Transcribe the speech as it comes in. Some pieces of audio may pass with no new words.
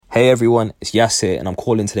Hey everyone, it's Yas here, and I'm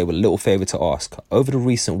calling today with a little favour to ask. Over the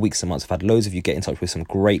recent weeks and months, I've had loads of you get in touch with some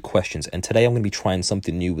great questions, and today I'm going to be trying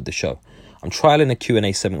something new with the show. I'm trialling a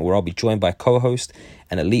Q&A segment where I'll be joined by co-host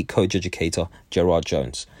and elite coach educator, Gerard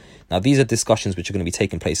Jones. Now, these are discussions which are going to be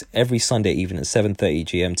taking place every Sunday evening at 7:30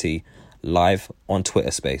 GMT, live on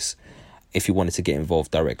Twitter Space, if you wanted to get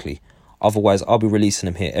involved directly. Otherwise, I'll be releasing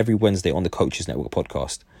them here every Wednesday on the Coaches Network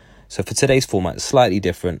podcast. So for today's format, slightly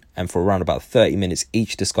different, and for around about 30 minutes,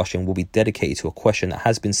 each discussion will be dedicated to a question that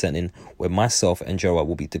has been sent in, where myself and Gerard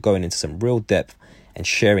will be going into some real depth and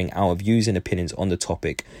sharing our views and opinions on the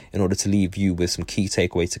topic in order to leave you with some key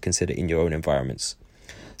takeaways to consider in your own environments.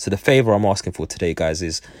 So the favour I'm asking for today, guys,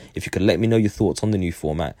 is if you could let me know your thoughts on the new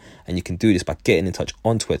format, and you can do this by getting in touch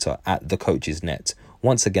on Twitter at @TheCoachesNet.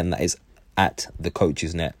 Once again, that is at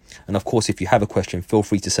 @TheCoachesNet. And of course, if you have a question, feel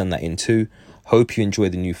free to send that in too. Hope you enjoy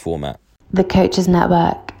the new format. The Coaches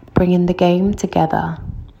Network, bringing the game together.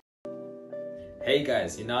 Hey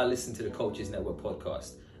guys, you're now listening to the Coaches Network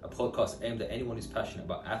podcast, a podcast aimed at anyone who's passionate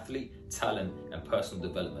about athlete, talent, and personal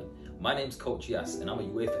development. My name's Coach Yas, and I'm a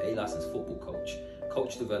UEFA A licensed football coach,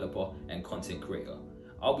 coach developer, and content creator.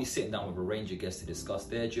 I'll be sitting down with a range of guests to discuss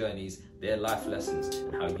their journeys, their life lessons,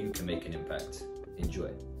 and how you can make an impact.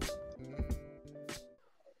 Enjoy.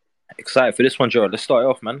 Excited for this one, Gerard. Let's start it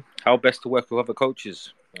off, man. How best to work with other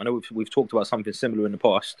coaches? I know we've talked about something similar in the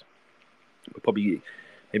past, but probably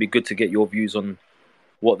maybe good to get your views on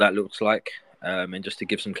what that looks like, and just to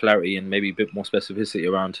give some clarity and maybe a bit more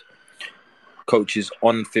specificity around coaches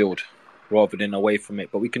on field rather than away from it.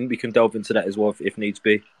 But we can delve into that as well if needs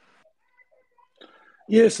be.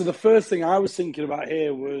 Yeah, so the first thing I was thinking about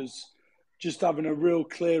here was just having a real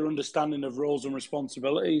clear understanding of roles and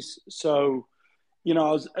responsibilities. So, you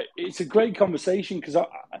know, it's a great conversation because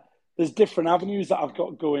there's different avenues that I've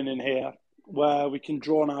got going in here where we can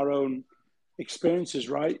draw on our own experiences,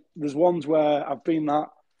 right? There's ones where I've been that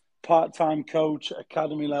part-time coach at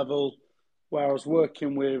academy level where I was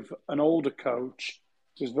working with an older coach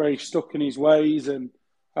who was very stuck in his ways and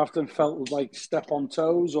often felt like step on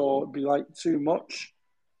toes or it'd be like too much.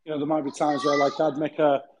 You know, there might be times where like I'd make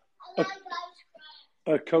a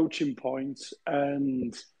coaching point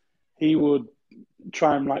and he would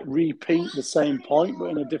try and like repeat the same point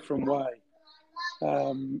but in a different way.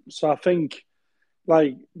 So I think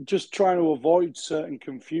like just trying to avoid certain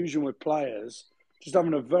confusion with players, just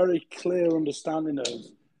having a very clear understanding of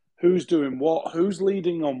who's doing what, who's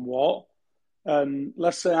leading on what. And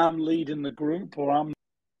let's say I'm leading the group or I'm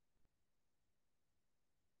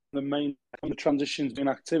the main the transitions doing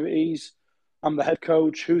activities, I'm the head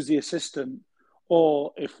coach, who's the assistant,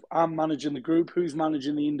 or if I'm managing the group, who's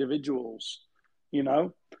managing the individuals, you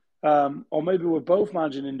know, or maybe we're both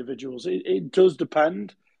managing individuals. It does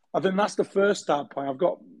depend. I think that's the first start point. I've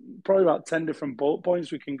got probably about 10 different bullet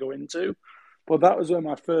points we can go into, but that was where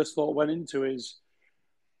my first thought went into is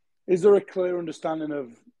there a clear understanding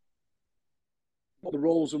of what the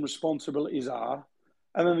roles and responsibilities are?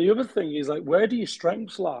 And then the other thing is like, where do your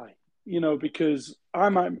strengths lie? You know, because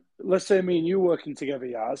let's say me and you working together,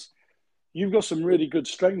 Yaz, you've got some really good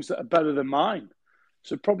strengths that are better than mine.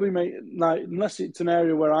 So probably like, unless it's an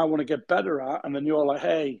area where I want to get better at, and then you're like,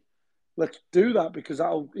 hey, let's do that because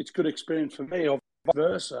it's good experience for me, or vice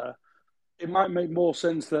versa. It might make more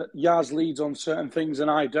sense that Yaz leads on certain things and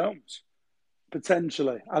I don't,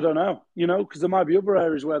 potentially. I don't know, you know, because there might be other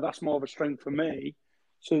areas where that's more of a strength for me.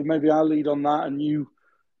 So maybe I lead on that and you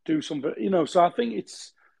do something, you know. So I think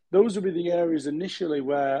those would be the areas initially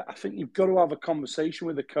where I think you've got to have a conversation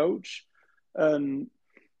with the coach. And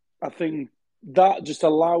I think that just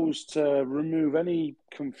allows to remove any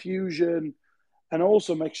confusion and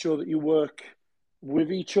also make sure that you work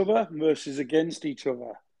with each other versus against each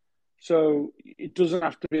other. So it doesn't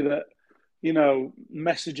have to be that, you know,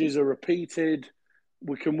 messages are repeated.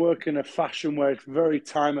 We can work in a fashion where it's very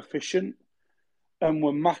time efficient and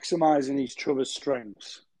we're maximizing each other's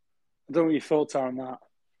strengths. I don't know what your thoughts are on that.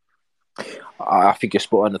 I think you're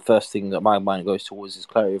spot on. The first thing that my mind goes towards is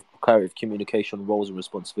clarity of communication, roles and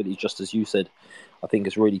responsibilities. Just as you said, I think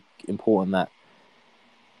it's really important that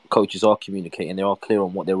coaches are communicating, they are clear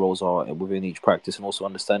on what their roles are within each practice, and also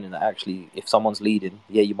understanding that actually if someone's leading,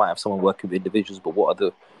 yeah, you might have someone working with individuals, but what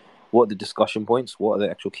are the discussion points? What are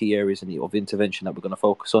the actual key areas of intervention that we're going to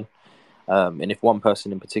focus on? And if one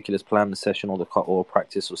person in particular has planned the session or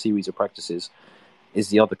practice or series of practices, is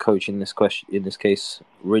the other coach in this case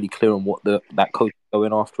really clear on what that coach is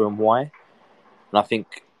going after and why? And I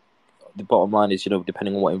think the bottom line is, you know,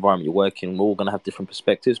 depending on what environment you're working, we're all going to have different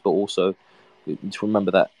perspectives, but also we need to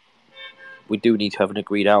remember that we do need to have an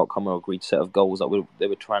agreed outcome or agreed set of goals that they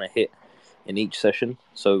were trying to hit in each session.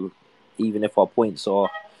 So even if our points are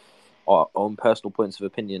our own personal points of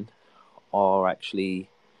opinion are actually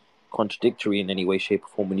contradictory in any way, shape, or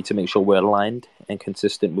form. We need to make sure we're aligned and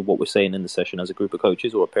consistent with what we're saying in the session as a group of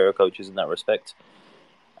coaches or a pair of coaches in that respect.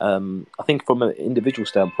 I think from an individual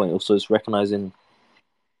standpoint, also, it's recognizing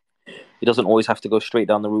it doesn't always have to go straight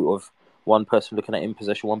down the route of one person looking at in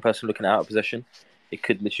possession, one person looking at out of possession. It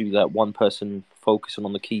could literally be that one person focusing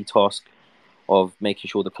on the key task of making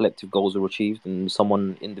sure the collective goals are achieved and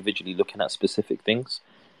someone individually looking at specific things.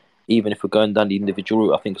 Even if we're going down the individual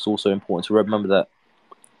route, I think it's also important to remember that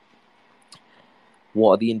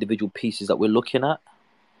what are the individual pieces that we're looking at?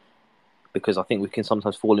 Because I think we can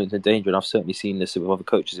sometimes fall into danger, and I've certainly seen this with other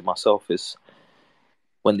coaches and myself, is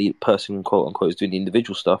when the person, quote unquote, is doing the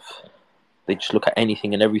individual stuff, they just look at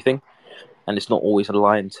anything and everything, and it's not always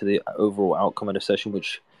aligned to the overall outcome of the session,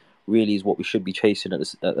 which really is what we should be chasing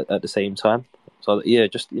at the same time. So yeah,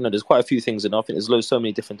 just there's quite a few things, and I think there's so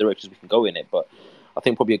many different directions we can go in it. But I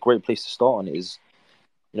think probably a great place to start on it is,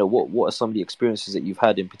 what are some of the experiences that you've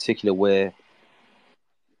had in particular where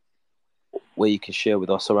you can share with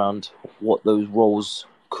us around what those roles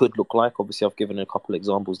could look like. Obviously, I've given a couple of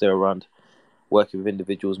examples there around working with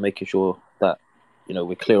individuals, making sure that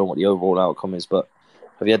we're clear on what the overall outcome is. But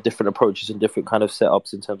have you had different approaches and different kind of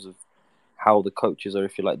setups in terms of how the coaches are,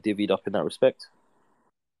 if you like, divvied up in that respect?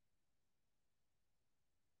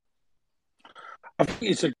 I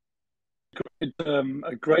think it's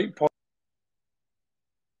a great point.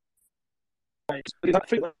 I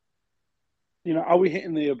think, are we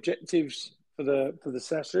hitting the objectives for the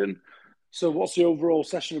session? So what's the overall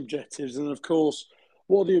session objectives? And of course,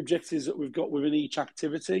 what are the objectives that we've got within each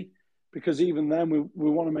activity? Because even then, we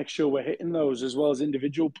want to make sure we're hitting those as well as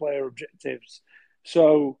individual player objectives.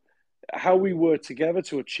 So how we work together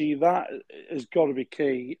to achieve that has got to be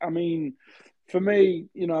key. I mean, for me,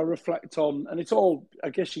 I reflect on, and it's all, I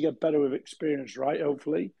guess you get better with experience, right?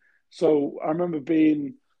 Hopefully. So I remember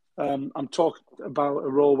I'm talking about a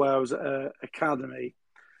role where I was at an academy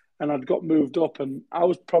and I'd got moved up, and I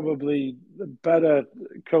was probably the better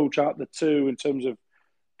coach out of the two in terms of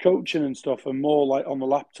coaching and stuff, and more like on the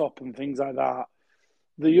laptop and things like that.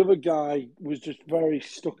 The other guy was just very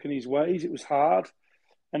stuck in his ways. It was hard,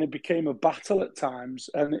 and it became a battle at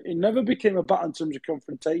times. And it never became a battle in terms of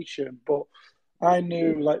confrontation, but I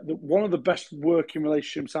knew like one of the best working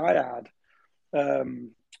relationships I had.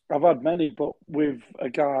 I've had many, but with a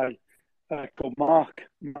guy called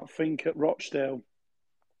Matt Fink at Rochdale,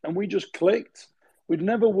 and we just clicked. We'd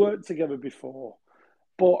never worked together before,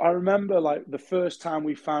 but I remember like the first time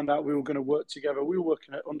we found out we were going to work together, we were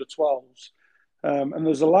working at under 12s. And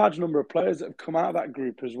there's a large number of players that have come out of that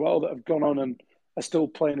group as well that have gone on and are still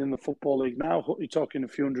playing in the Football League now. You're talking a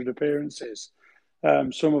few hundred appearances.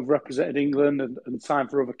 Some have represented England and signed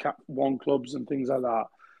for other Cap 1 clubs and things like that.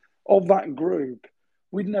 Of that group,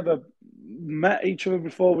 we'd never met each other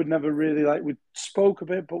before. We'd never really we spoke a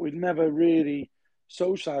bit, but we'd never really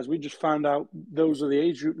socialized. We just found out those are the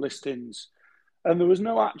age group listings. And there was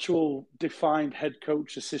no actual defined head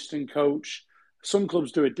coach, assistant coach. Some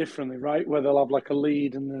clubs do it differently, right? Where they'll have like a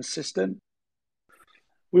lead and an assistant.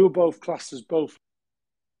 We were both classed as both,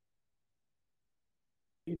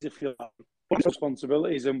 if you like,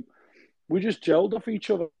 responsibilities, and we just gelled off each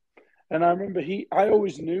other. And I remember I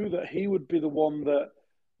always knew that he would be the one that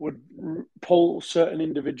would pull certain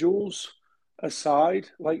individuals aside,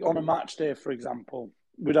 like on a match day, for example.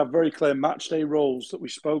 We'd have very clear match day roles that we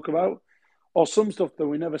spoke about, or some stuff that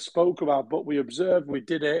we never spoke about, but we observed, we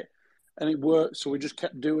did it, and it worked, so we just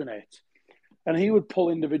kept doing it. And he would pull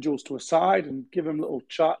individuals to a side and give them little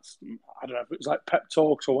chats. I don't know if it was like pep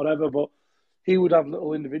talks or whatever, but he would have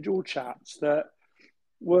little individual chats that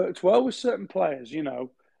worked well with certain players, And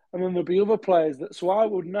then there'd be other players so I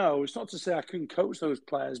would know. It's not to say I couldn't coach those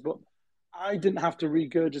players, but I didn't have to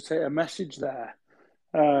regurgitate a message there.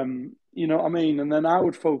 You know what I mean? And then I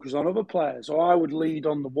would focus on other players. So I would lead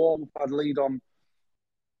on the warm-up. I'd lead on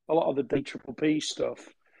a lot of the DPP stuff,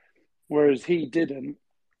 whereas he didn't.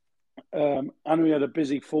 And he had a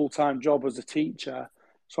busy full-time job as a teacher.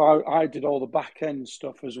 So I did all the back-end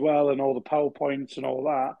stuff as well and all the PowerPoints and all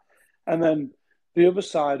that. And then the other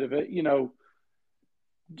side of it,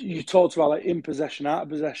 you talked about like in possession, out of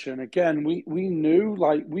possession. Again, we knew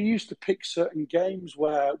we used to pick certain games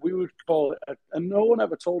where we would call it, and no one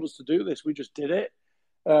ever told us to do this. We just did it.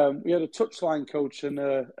 We had a touchline coach and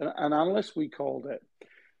an analyst, we called it.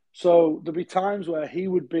 So there'd be times where he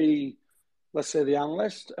would be, let's say, the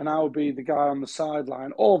analyst, and I would be the guy on the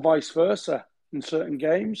sideline, or vice versa in certain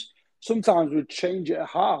games. Sometimes we'd change it at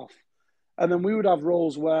half. And then we would have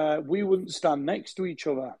roles where we wouldn't stand next to each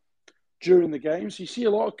other during the games. You see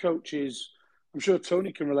a lot of coaches, I'm sure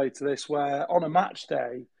Tony can relate to this, where on a match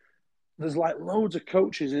day, there's like loads of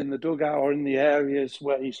coaches in the dugout or in the areas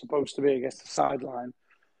where you're supposed to be against the sideline,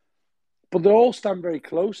 but they all stand very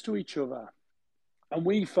close to each other. And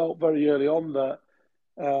we felt very early on that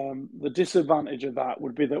the disadvantage of that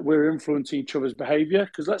would be that we're influencing each other's behaviour.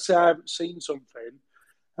 Because let's say I haven't seen something,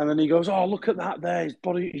 and then he goes, "Oh, look at that there! His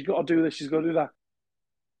body, he's got to do this, he's got to do that."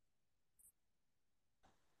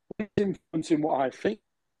 He's influencing what I think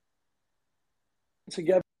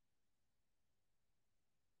together.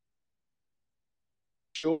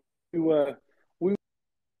 Sure, we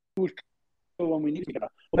would go when we need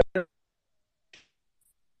to.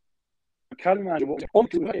 I can't imagine what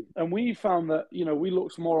we did. And we found that, you know, we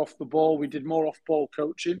looked more off the ball. We did more off-ball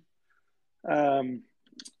coaching.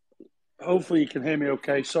 Hopefully you can hear me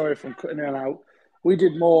okay. Sorry if I'm cutting in and out. We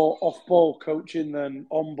did more off-ball coaching than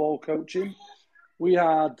on-ball coaching. We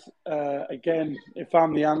had, again, if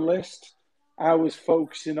I'm the analyst, I was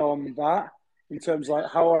focusing on that in terms of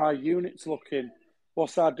like, how are our units looking?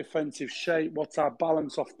 What's our defensive shape? What's our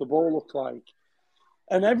balance off the ball look like?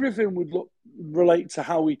 And everything would relate to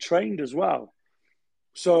how we trained as well.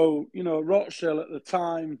 So, you know, Rochdale at the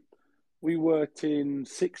time, we worked in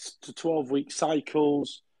 6 to 12 week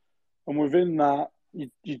cycles. And within that,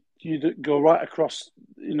 you'd go right across,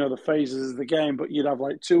 you know, the phases of the game, but you'd have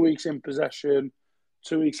like 2 weeks in possession,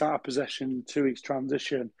 2 weeks out of possession, 2 weeks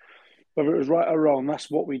transition. Whether it was right or wrong,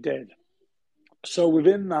 that's what we did. So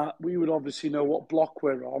within that, we would obviously know what block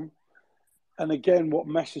we're on. And again, what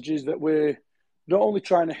messages that we're not only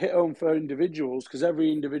trying to hit home for individuals, because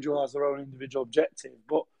every individual has their own individual objective,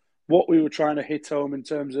 but what we were trying to hit home in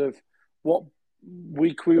terms of what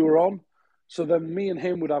week we were on. So then me and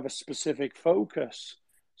him would have a specific focus.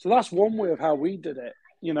 So that's one way of how we did it,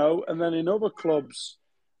 you know. And then in other clubs,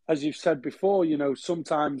 as you've said before, you know,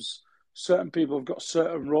 sometimes certain people have got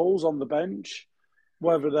certain roles on the bench,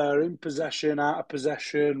 whether they're in possession, out of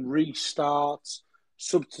possession, restarts,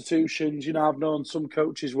 substitutions. You know, I've known some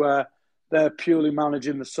coaches where they're purely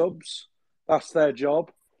managing the subs. That's their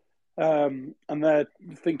job. And they're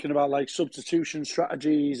thinking about like substitution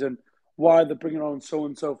strategies and why they're bringing on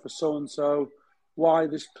so-and-so for so-and-so, why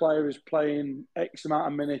this player is playing X amount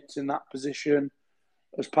of minutes in that position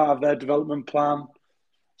as part of their development plan.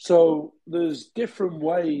 So there's different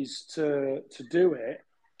ways to do it.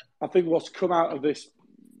 I think what's come out of this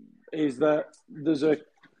is that there's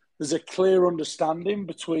a clear understanding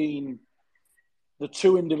between the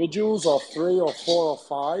two individuals, or 3 or 4 or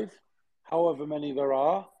 5, however many there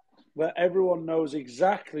are, that everyone knows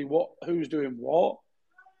exactly who's doing what,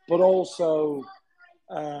 but also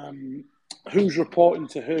who's reporting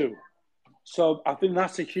to who. So I think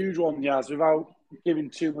that's a huge one, Yaz, without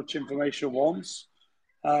giving too much information at once,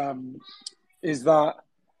 is that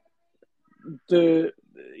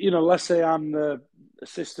let's say I'm the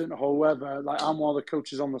assistant or whoever, like I'm one of the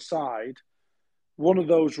coaches on the side. One of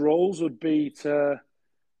those roles would be to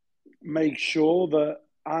make sure that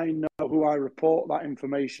I know who I report that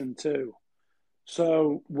information to.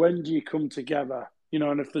 So when do you come together? You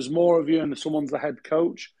know, and if there's more of you and someone's the head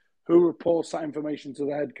coach, who reports that information to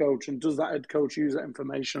the head coach, and does that head coach use that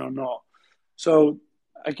information or not? So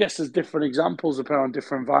I guess there's different examples depending on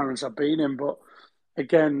different environments I've been in, but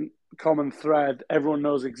again, common thread, everyone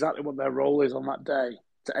knows exactly what their role is on that day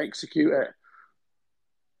to execute it.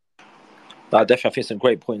 I definitely think some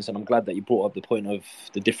great points, and I'm glad that you brought up the point of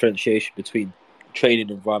the differentiation between training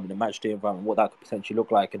environment and match day environment, what that could potentially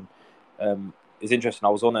look like. And it's interesting. I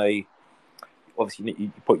was on obviously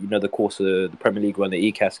you know the course of the Premier League one,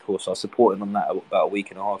 the ECAS course. I was supporting on that about a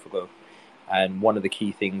week and a half ago, and one of the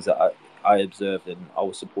key things that I observed and I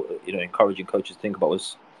was encouraging coaches to think about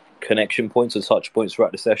was connection points or touch points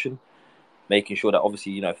throughout the session, making sure that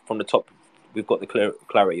obviously, you know, from the top we've got the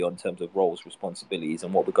clarity on terms of roles, responsibilities,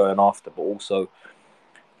 and what we're going after, but also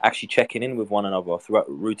actually checking in with one another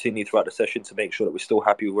routinely throughout the session to make sure that we're still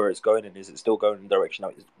happy with where it's going and is it still going in the direction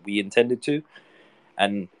that we intended to,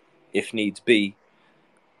 and if needs be,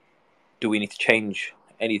 do we need to change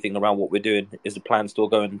anything around what we're doing? Is the plan still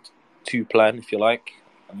going to plan, if you like?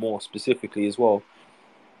 And more specifically as well,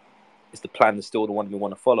 is the plan still the one we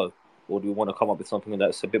want to follow, or do we want to come up with something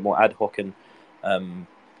that's a bit more ad hoc and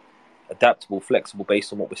adaptable, flexible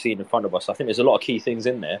based on what we're seeing in front of us? I think there's a lot of key things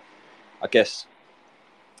in there. I guess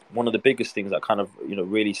one of the biggest things that kind of, you know,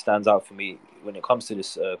 really stands out for me when it comes to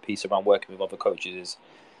this piece around working with other coaches is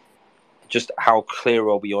just how clear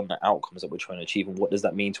are we on the outcomes that we're trying to achieve, and what does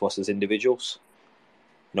that mean to us as individuals?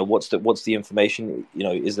 You know, what's the information? You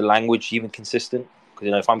know, is the language even consistent? Because,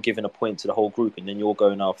 you know, if I'm giving a point to the whole group and then you're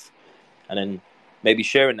going off and then maybe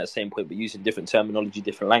sharing that same point but using different terminology,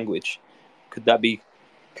 different language, could that be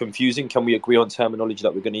confusing? Can we agree on terminology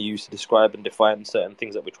that we're going to use to describe and define certain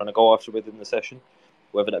things that we're trying to go after within the session,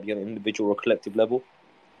 whether that be on an individual or collective level?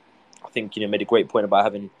 I think you made a great point about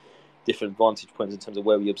having different vantage points in terms of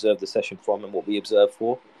where we observe the session from and what we observe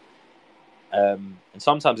for. And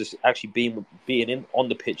sometimes it's actually being in on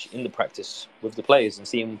the pitch, in the practice with the players, and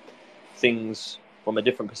seeing things from a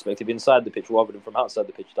different perspective inside the pitch rather than from outside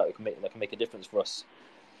the pitch that can make a difference for us.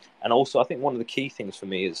 And also, I think one of the key things for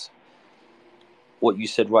me is what you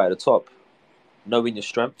said right at the top: knowing your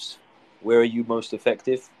strengths. Where are you most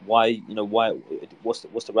effective? Why? Why? What's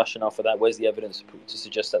the rationale for that? Where's the evidence to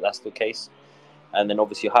suggest that that's the case? And then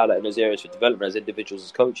obviously highlighting those areas for development as individuals,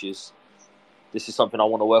 as coaches. This is something I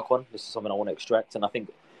want to work on. This is something I want to extract. And I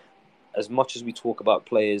think as much as we talk about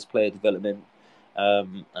players, player development,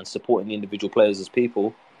 and supporting the individual players as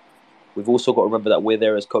people, we've also got to remember that we're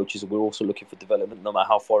there as coaches and we're also looking for development no matter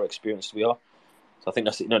how far experienced we are. So I think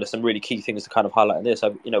there's some really key things to kind of highlight in this.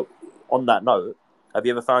 On that note, have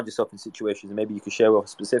you ever found yourself in situations, and maybe you could share with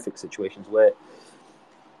specific situations where,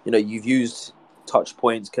 you've used touch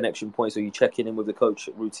points, connection points, or you checking in with the coach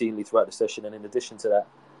routinely throughout the session, and in addition to that,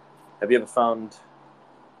 have you ever found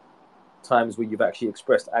times where you've actually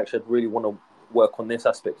expressed, actually, I'd really want to work on this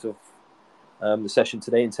aspect of the session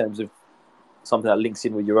today in terms of something that links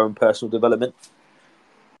in with your own personal development?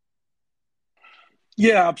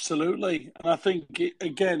 Yeah, absolutely. And I think,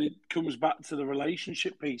 it comes back to the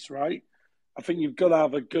relationship piece, right? I think you've got to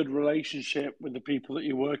have a good relationship with the people that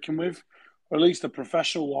you're working with, or at least a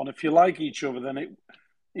professional one. If you like each other, then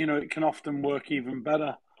it can often work even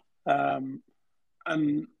better. And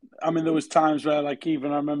I mean, there was times where, like,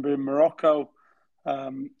 even I remember in Morocco,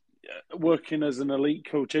 um, working as an elite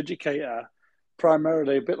coach educator,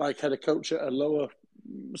 primarily a bit like head of coach at a lower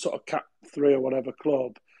sort of Cat 3 or whatever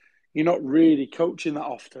club. You're not really coaching that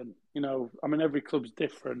often. I mean, every club's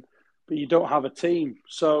different, but you don't have a team.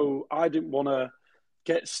 So I didn't want to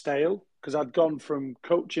get stale because I'd gone from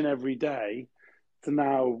coaching every day to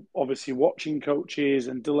now obviously watching coaches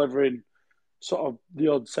and delivering sort of the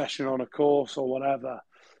odd session on a course or whatever.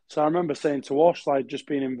 So I remember saying to Wash, like, just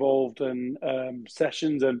being involved in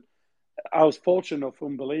sessions, and I was fortunate enough,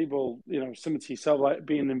 unbelievable, similar to yourself, like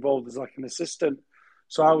being involved as like an assistant.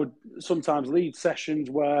 So I would sometimes lead sessions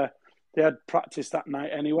where they had practice that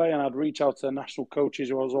night anyway, and I'd reach out to the national coaches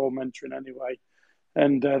who I was all mentoring anyway,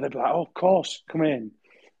 and they'd be like, "Oh, of course, come in."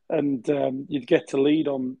 And you'd get to lead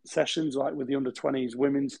on sessions like with the under-20s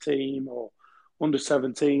women's team or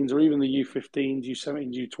under-17s or even the U15s,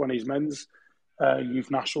 U17s, U20s men's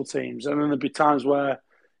youth national teams. And then there'd be times where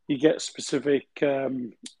you get specific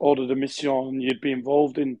order de mission, you'd be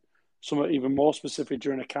involved in something even more specific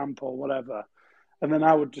during a camp or whatever. And then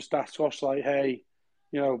I would just ask Josh, like, hey,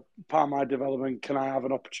 part of my development, can I have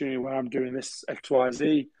an opportunity where I'm doing this X, Y,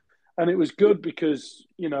 Z? And it was good because,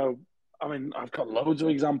 I mean, I've got loads of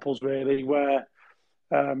examples really where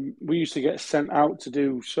we used to get sent out to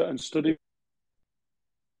do certain study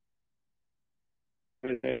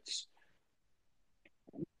visits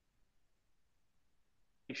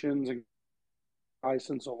and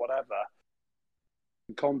license or whatever,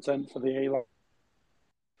 content for the A-level.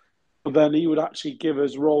 But then he would actually give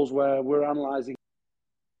us roles where we're analysing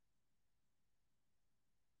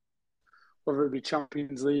whether it be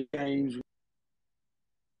Champions League games,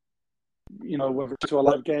 whether it's to a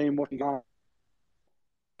live game, watching on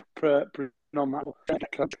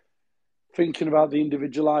that, thinking about the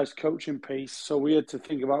individualised coaching piece. So we had to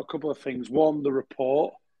think about a couple of things. One, the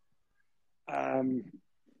report.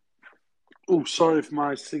 Sorry if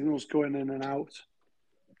my signal's going in and out.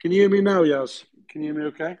 Can you hear me now, Yaz? Can you hear me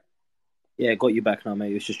okay? Yeah, got you back now,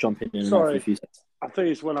 mate. It was just jumping in and out for a Sorry, few seconds. I think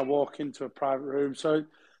it's when I walk into a private room.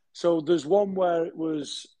 So there's one where it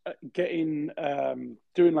was doing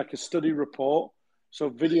like a study report, so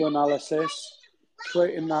video analysis,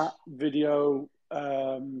 creating that video,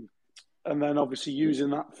 and then obviously using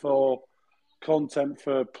that for content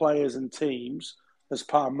for players and teams as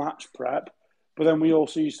part of match prep. But then we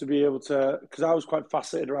also used to be able to, because I was quite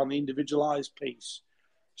fascinated around the individualized piece.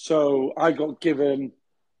 So I got given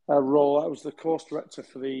a role. I was the course director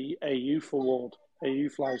for the A Youth Award, A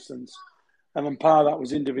Youth license. And then part of that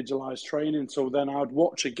was individualized training. So then I'd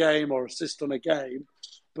watch a game or assist on a game,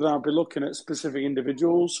 but then I'd be looking at specific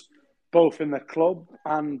individuals, both in the club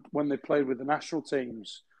and when they played with the national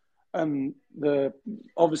teams. And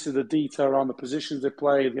obviously the detail around the positions they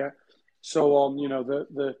played, so on,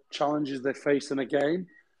 the challenges they face in a game,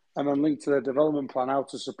 and then linked to their development plan, how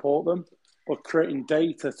to support them, but creating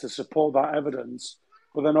data to support that evidence,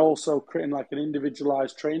 but then also creating like an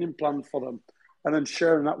individualized training plan for them, and then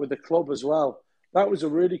sharing that with the club as well. That was a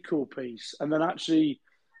really cool piece. And then actually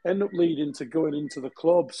end up leading to going into the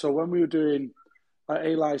club. So when we were doing like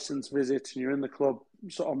A license visits and you're in the club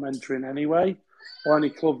sort of mentoring anyway, or any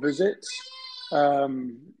club visits,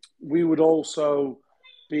 we would also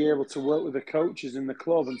be able to work with the coaches in the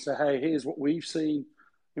club and say, hey, here's what we've seen.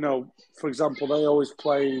 You know, for example, they always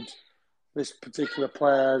played this particular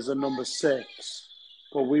player as a number 6,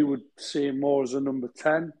 but we would see him more as a number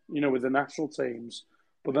 10, you know, with the national teams.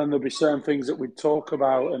 But then there'll be certain things that we'd talk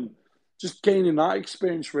about and just gaining that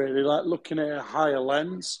experience, really, like looking at a higher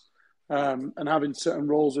lens and having certain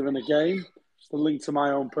roles within a game that link to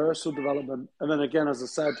my own personal development. And then again, as I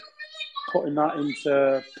said, putting that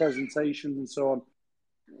into presentations and so on.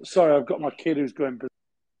 Sorry, I've got my kid who's going.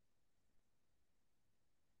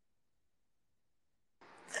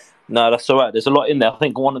 No, that's all right. There's a lot in there. I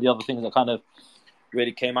think one of the other things that kind of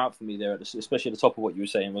really came out for me there, especially at the top of what you were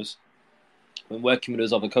saying, was when working with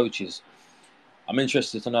those other coaches. I'm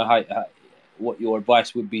interested to know how what your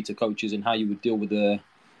advice would be to coaches and how you would deal with the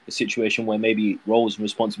situation where maybe roles and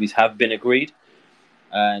responsibilities have been agreed,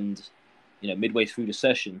 and midway through the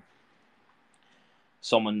session,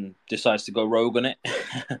 someone decides to go rogue on it.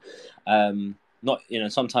 Not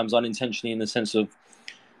sometimes unintentionally, in the sense of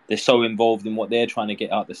they're so involved in what they're trying to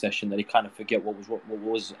get out of the session that they kind of forget what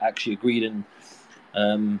was actually agreed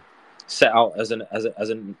and set out as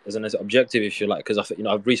an objective, if you like. Because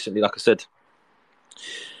I've recently, like I said,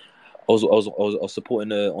 I was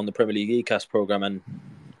supporting on the Premier League ECAS program, and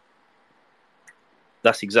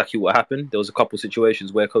that's exactly what happened. There was a couple of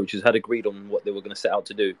situations where coaches had agreed on what they were going to set out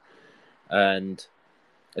to do, and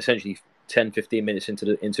essentially 10-15 minutes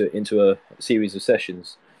into a series of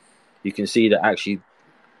sessions, you can see that actually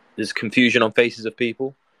there's confusion on faces of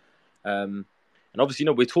people. And obviously,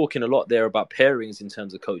 we're talking a lot there about pairings in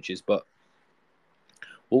terms of coaches, but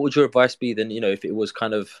what would your advice be then, if it was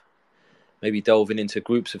kind of maybe delving into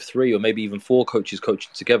groups of 3 or maybe even 4 coaches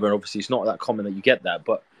coaching together? And obviously it's not that common that you get that,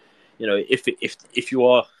 but if you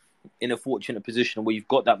are in a fortunate position where you've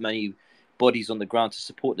got that many bodies on the ground to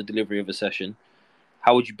support the delivery of a session,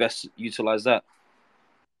 how would you best utilize that?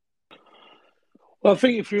 Well, I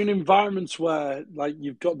think if you're in environments where like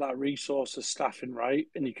you've got that resource of staffing, right,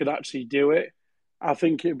 and you could actually do it, I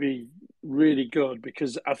think it'd be really good,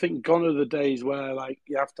 because I think gone are the days where like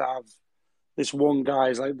you have to have this one guy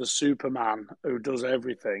is like the Superman who does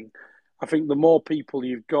everything. I think the more people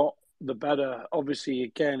you've got, the better. Obviously,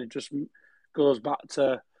 again, it just goes back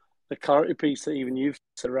to the clarity piece that even you've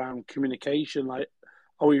said around communication. Like,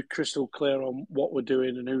 are we crystal clear on what we're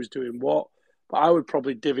doing and who's doing what? But I would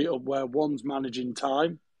probably divvy it up where one's managing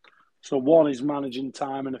time. So one is managing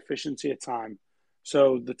time and efficiency of time.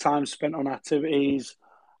 So the time spent on activities,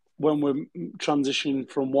 when we're transitioning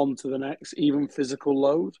from one to the next, even physical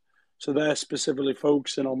load. So they're specifically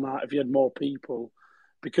focusing on that if you had more people,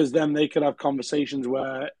 because then they could have conversations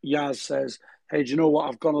where Yaz says, hey, do you know what?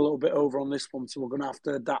 I've gone a little bit over on this one, so we're going to have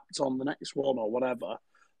to adapt on the next one or whatever.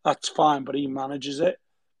 That's fine, but he manages it.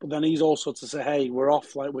 But then he's also to say, hey, we're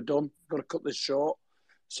off, like we're done. Got to cut this short.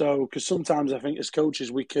 So, because sometimes I think as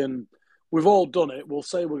coaches, we've all done it. We'll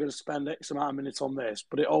say we're going to spend X amount of minutes on this,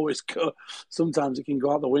 but it always sometimes it can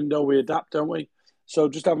go out the window. We adapt, don't we? So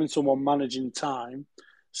just having someone managing time,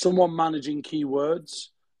 someone managing keywords,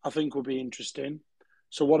 I think would be interesting.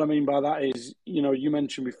 So what I mean by that is, you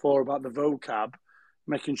mentioned before about the vocab,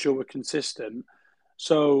 making sure we're consistent.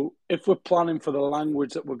 So if we're planning for the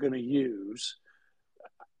language that we're going to use,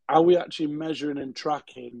 are we actually measuring and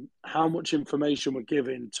tracking how much information we're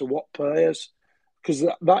giving to what players? Because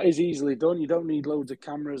that is easily done. You don't need loads of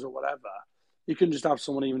cameras or whatever. You can just have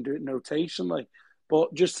someone even do it notationally.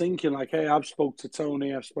 But just thinking like, hey, I've spoke to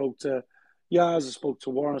Tony, I've spoke to Yaz, I spoke to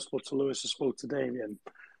Warren, I spoke to Lewis, I spoke to Damien.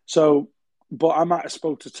 So, but I might have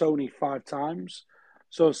spoke to Tony 5 times.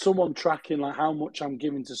 So someone tracking like how much I'm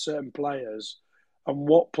giving to certain players and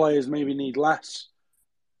what players maybe need less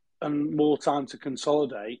and more time to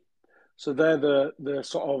consolidate. So they're the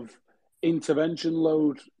sort of intervention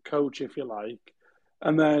load coach, if you like.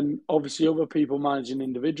 And then obviously other people managing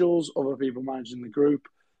individuals, other people managing the group.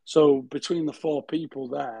 So between the 4 people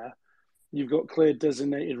there, you've got clear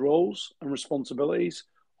designated roles and responsibilities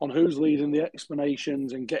on who's leading the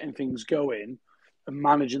explanations and getting things going and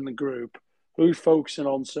managing the group, who's focusing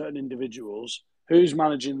on certain individuals, who's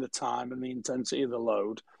managing the time and the intensity of the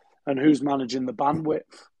load, and who's managing the bandwidth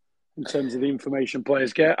in terms of the information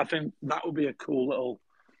players get. I think that would be a cool little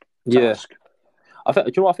task. I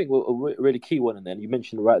think, I think a really key one, and then you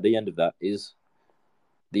mentioned right at the end of that, is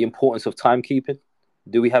the importance of timekeeping.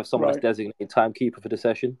 Do we have someone that's designated timekeeper for the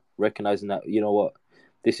session, recognizing that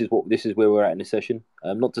this is where we're at in the session?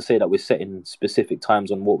 Not to say that we're setting specific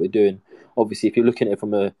times on what we're doing. Obviously, if you're looking at it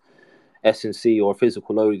from a S&C or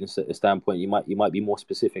physical loading standpoint, you might be more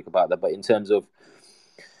specific about that. But in terms of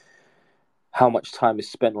how much time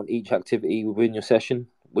is spent on each activity within your session,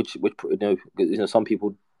 which some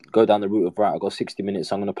people go down the route of, right, I've got 60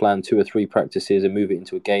 minutes, I'm going to plan 2 or 3 practices and move it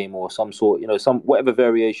into a game or some sort, some whatever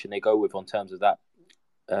variation they go with on terms of that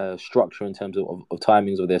structure in terms of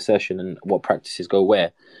timings of their session and what practices go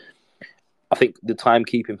where. I think the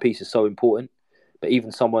timekeeping piece is so important, but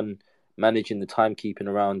even someone managing the timekeeping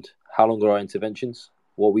around how long are our interventions,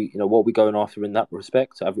 what we going after in that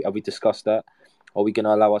respect. Have we discussed that? Are we going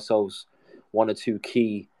to allow ourselves 1 or 2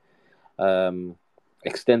 key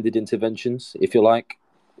extended interventions, if you like,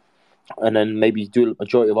 and then maybe do a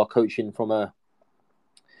majority of our coaching from a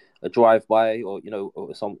drive-by, or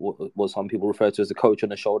what some people refer to as the coach on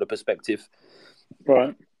the shoulder perspective,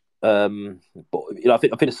 right? But I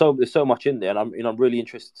think there's so much in there, and I'm really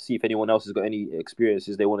interested to see if anyone else has got any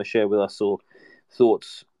experiences they want to share with us, or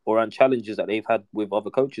thoughts or challenges that they've had with other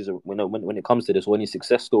coaches, when it comes to this, or any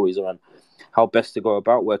success stories around how best to go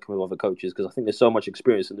about working with other coaches. Because I think there's so much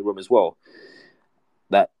experience in the room as well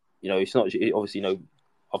that it's not obviously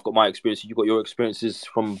I've got my experience, you've got your experiences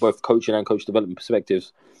from both coaching and coach development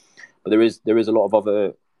perspectives, but there is a lot of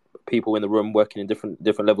other people in the room working in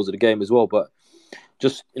different levels of the game as well. But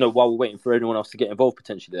just while we're waiting for anyone else to get involved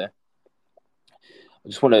potentially there, I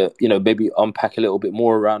just want to maybe unpack a little bit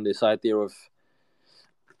more around this idea of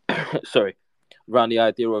around the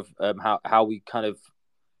idea of how we kind of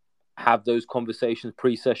have those conversations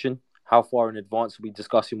pre-session. How far in advance are we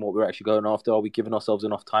discussing what we're actually going after? Are we giving ourselves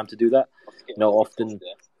enough time to do that? Often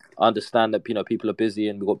I understand that people are busy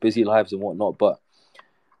and we've got busy lives and whatnot, but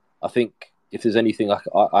I think if there's anything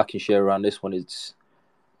I can share around this one, it's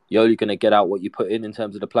you're only going to get out what you put in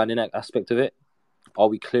terms of the planning aspect of it. Are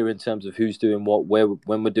we clear in terms of who's doing what, where,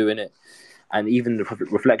 when we're doing it? And even the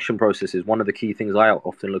reflection processes. One of the key things I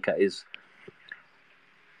often look at is,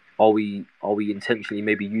 are we intentionally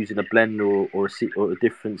maybe using a blend or a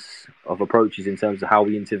difference of approaches in terms of how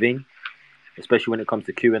we intervene, especially when it comes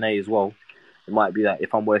to Q&A as well. It might be that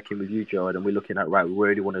if I'm working with you, Jared, and we're looking at, right, we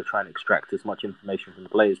really want to try and extract as much information from the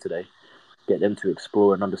players today, get them to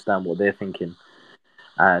explore and understand what they're thinking.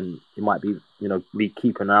 And it might be, me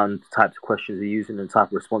keeping an eye on the types of questions they're using and the type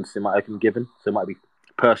of responses they might have been given. So it might be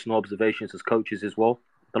personal observations as coaches as well.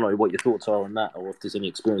 I don't know what your thoughts are on that, or if there's any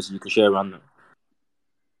experiences you can share around that.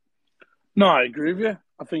 No, I agree with you.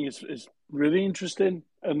 I think it's really interesting.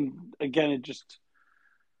 And again, it just,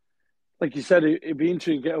 like you said, it'd be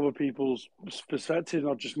interesting to get other people's perspective,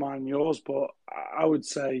 not just mine and yours. But I would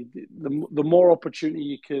say the more opportunity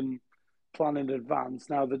you can plan in advance.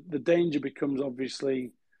 Now, the danger becomes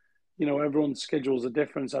obviously, everyone's schedules are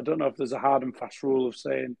different. So I don't know if there's a hard and fast rule of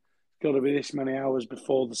saying it's got to be this many hours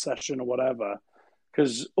before the session or whatever.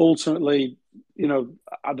 Because ultimately,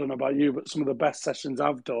 I don't know about you, but some of the best sessions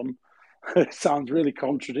I've done, it sounds really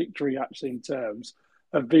contradictory actually in terms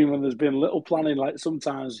of being when there's been little planning. Like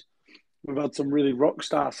sometimes we've had some really rock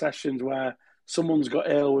star sessions where someone's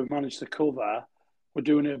got ill, we've managed to cover. We're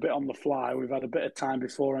doing it a bit on the fly. We've had a bit of time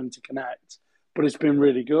beforehand to connect, but it's been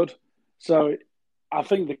really good. So I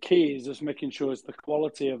think the key is just making sure it's the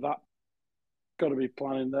quality of that. Got to be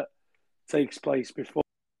planning that takes place before.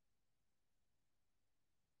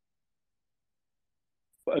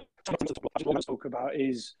 What I want to talk about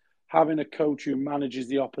is having a coach who manages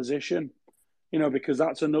the opposition, because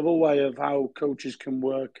that's another way of how coaches can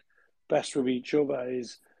work best with each other,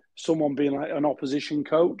 is someone being like an opposition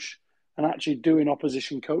coach and actually doing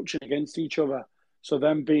opposition coaching against each other. So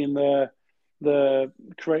them being the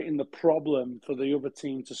creating the problem for the other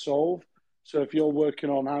team to solve. So if you're working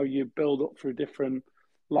on how you build up through different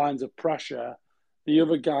lines of pressure, the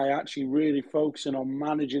other guy actually really focusing on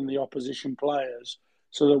managing the opposition players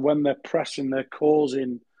so that when they're pressing, they're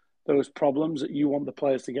causing those problems that you want the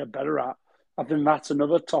players to get better at. I think that's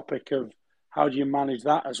another topic of how do you manage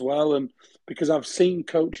that as well. And because I've seen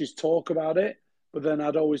coaches talk about it, but then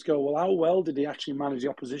I'd always go, well, how well did he actually manage the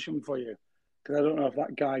opposition for you? Because I don't know if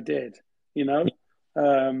that guy did,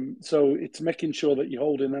 So it's making sure that you're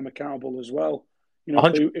holding them accountable as well.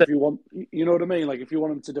 If you want, you know what I mean? Like if you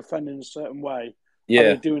want them to defend in a certain way, are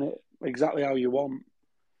they doing it exactly how you want?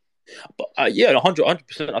 But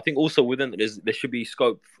 100%. I think also within there should be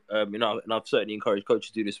scope. And I've certainly encouraged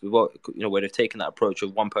coaches to do this with where they've taken that approach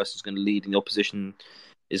of one person's going to lead and the opposition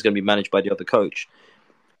is going to be managed by the other coach.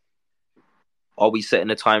 Are we setting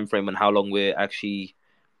a time frame on how long we're actually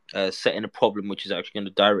setting a problem which is actually going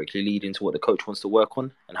to directly lead into what the coach wants to work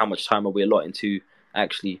on, and how much time are we allotting to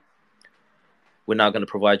actually? We're now going to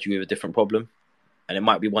provide you with a different problem, and it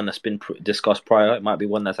might be one that's been discussed prior. It might be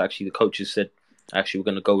one that's actually the coach has said, actually, we're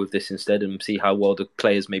going to go with this instead and see how well the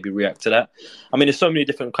players maybe react to that. I mean, there's so many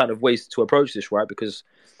different kind of ways to approach this, right? Because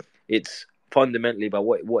it's fundamentally about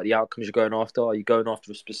what the outcomes you're going after. Are you going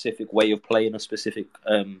after a specific way of playing, a specific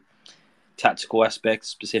tactical aspect,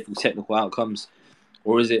 specific technical outcomes,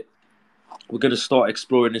 or is it we're going to start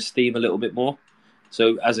exploring this theme a little bit more?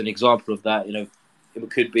 So, as an example of that, it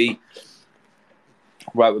could be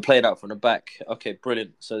right. We're playing out from the back. Okay,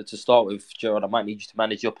 brilliant. So to start with, Gerard, I might need you to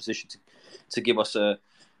manage the opposition to give us a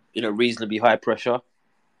reasonably high pressure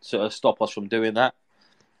to stop us from doing that.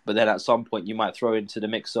 But then at some point, you might throw into the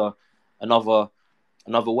mixer another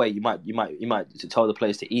way. You might tell the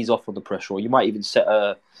players to ease off on the pressure, or you might even set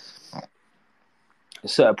a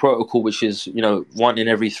protocol which is 1 in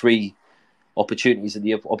every 3 opportunities that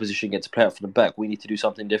the opposition get to play out from the back. We need to do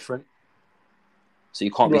something different. So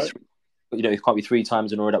you can't be it can't be 3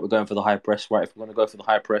 times in a row that we're going for the high press, right? If we're going to go for the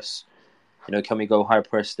high press, can we go high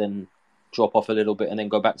press, then drop off a little bit and then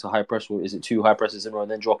go back to high press? Or is it 2 high presses in a row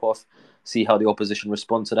and then drop off? See how the opposition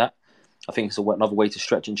respond to that. I think it's another way to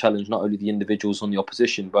stretch and challenge not only the individuals on the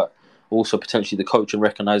opposition, but also potentially the coach, and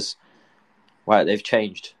recognise, right, they've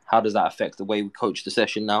changed. How does that affect the way we coach the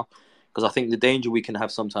session now? Because I think the danger we can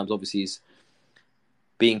have sometimes, obviously, is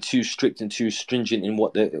being too strict and too stringent in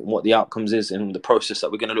what the outcomes is and the process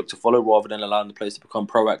that we're going to look to follow, rather than allowing the players to become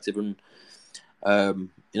proactive and,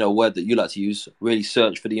 a word that you like to use, really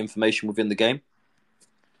search for the information within the game.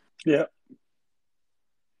 Yeah,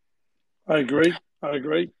 I agree.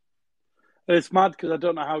 It's mad because I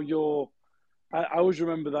don't know how I always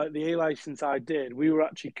remember that the A license I did, we were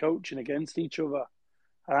actually coaching against each other,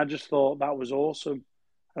 and I just thought that was awesome.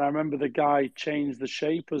 And I remember the guy changed the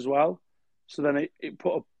shape as well. So then it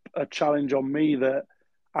put a challenge on me that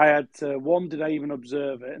I had to, did I even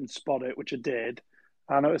observe it and spot it, which I did.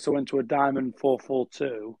 I noticed I went to a diamond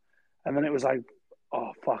 4-4-2, and then it was like,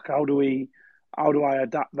 oh fuck, how do I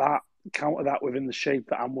adapt that, counter that within the shape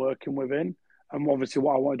that I'm working within, and obviously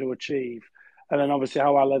what I wanted to achieve. And then obviously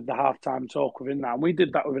how I led the halftime talk within that. And we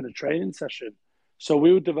did that within a training session. So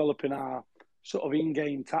we were developing our sort of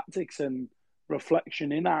in-game tactics and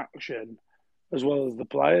reflection in action, as well as the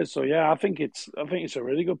players. So yeah, I think it's a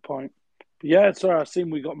really good point. But yeah, sorry, I've seen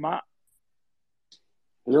we got Matt.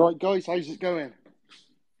 You all right, guys? How's it going?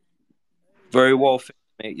 Very well,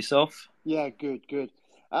 mate. Yourself? Yeah, good.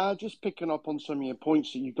 Just picking up on some of your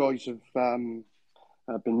points that you guys have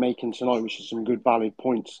been making tonight, which is some good valid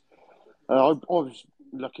points. I was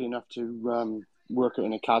lucky enough to work at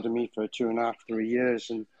an academy for 2.5, 3 years,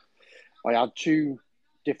 and I had 2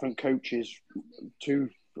 different coaches,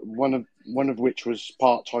 one of which was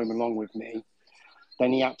part-time along with me.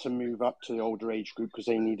 Then he had to move up to the older age group because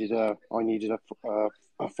I needed a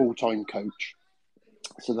full-time coach.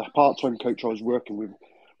 So the part-time coach I was working with,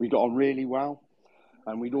 we got on really well,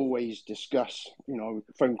 and we'd always discuss,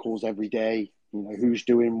 phone calls every day, who's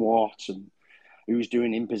doing what and who's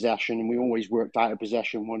doing in possession, and we always worked out of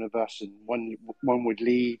possession, one of us, and one would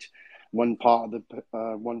lead one part of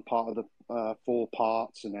the 4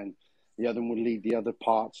 parts, and then the other one would lead the other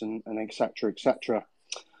parts, and etc. etc.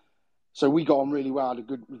 So we got on really well.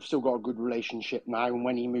 We've still got a good relationship now. And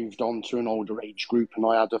when he moved on to an older age group, and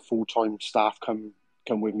I had a full-time staff come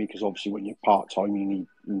with me, because obviously when you're part-time, you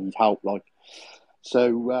need help.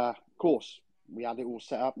 So of course we had it all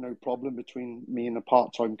set up, no problem, between me and the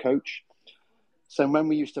part-time coach. So when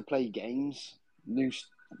we used to play games, new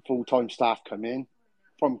full-time staff come in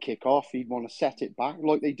from kick-off. He'd want to set it back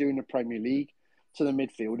like they do in the Premier League to the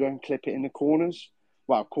midfielder and clip it in the corners.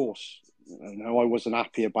 Well, of course, I wasn't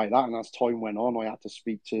happy about that. And as time went on, I had to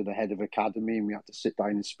speak to the head of academy, and we had to sit down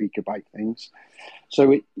and speak about things.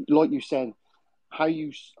 So, like you said, how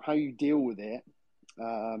you deal with it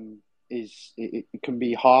it can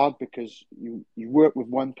be hard, because you work with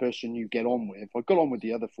one person you get on with. I got on with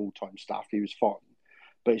the other full-time staff; he was fine,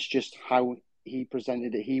 but it's just how he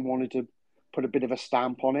presented it. He wanted to put a bit of a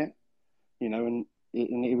stamp on it, and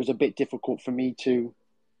it was a bit difficult for me to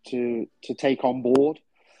take on board.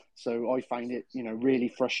 So I find it, really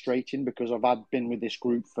frustrating, because I've been with this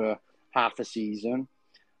group for half a season,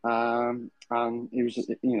 and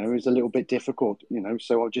it was a little bit difficult,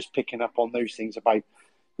 So I'm just picking up on those things about,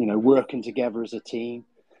 working together as a team,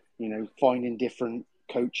 finding different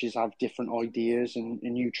coaches have different ideas,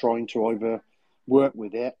 and you trying to either work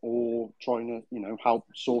with it or trying to, help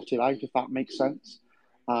sort it out, if that makes sense.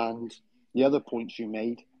 And the other points you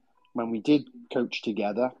made, when we did coach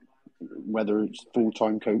together, whether it's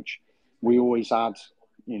full-time coach, we always had,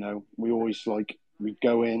 we'd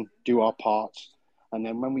go in, do our parts. And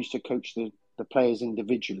then when we used to coach the players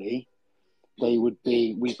individually,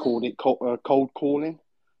 we called it cold calling.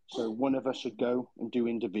 So one of us would go and do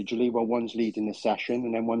individually while one's leading the session,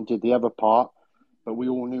 and then one did the other part. But we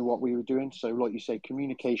all knew what we were doing. So like you say,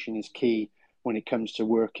 communication is key when it comes to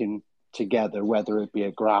working together, whether it be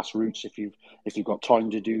at grassroots, if you've got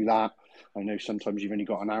time to do that. I know sometimes you've only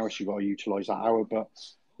got an hour, so you've got to utilise that hour. But,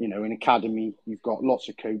 in academy, you've got lots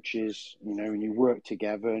of coaches, and you work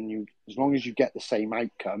together, and as long as you get the same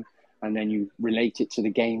outcome and then you relate it to the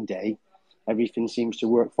game day, everything seems to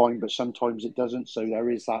work fine. But sometimes it doesn't. So there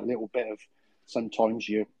is that little bit of sometimes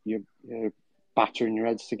you're battering your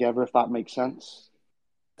heads together, if that makes sense.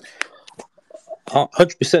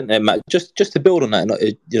 100% there, Matt. Just to build on that,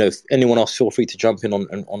 if anyone else, feel free to jump in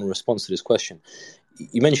on a response to this question.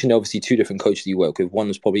 You mentioned obviously two different coaches you work with. One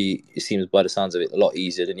was probably, it seems by the sounds of it, a lot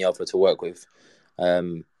easier than the other to work with.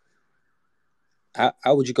 How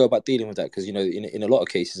would you go about dealing with that? Because in a lot of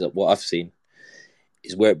cases, what I've seen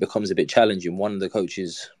is where it becomes a bit challenging. One of the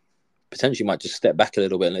coaches potentially might just step back a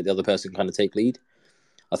little bit and let the other person kind of take lead.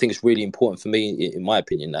 I think it's really important for me, in my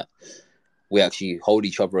opinion, that we actually hold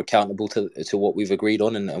each other accountable to what we've agreed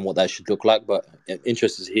on and what that should look like. But I'm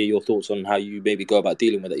interested to hear your thoughts on how you maybe go about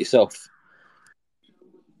dealing with it yourself.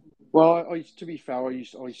 Well, to be fair,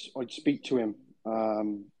 I'd speak to him,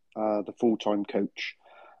 the full-time coach,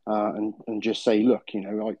 and just say, look,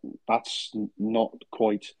 that's not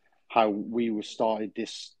quite how we were started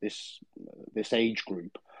this age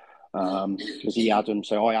group, because he had them.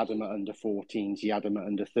 So I had him at under 14s, he had them at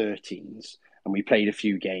under 13s, and we played a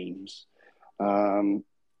few games, and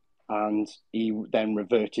he then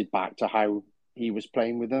reverted back to how he was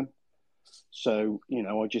playing with them. So,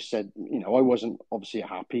 I just said, I wasn't obviously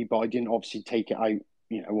happy, but I didn't obviously take it out.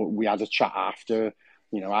 We had a chat after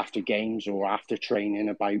games or after training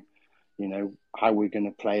about, how we're going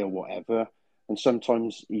to play or whatever. And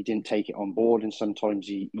sometimes he didn't take it on board, and sometimes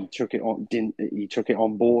he took it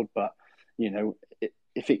on board. But,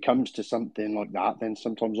 if it comes to something like that, then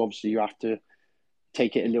sometimes obviously you have to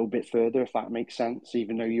take it a little bit further, if that makes sense,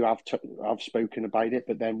 even though you have spoken about it.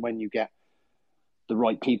 But then when you get the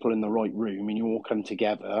right people in the right room and you all come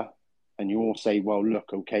together and you all say, well,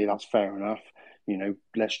 look, okay, that's fair enough.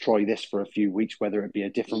 Let's try this for a few weeks, whether it be a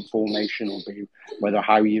different formation or be whether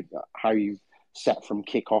how you set from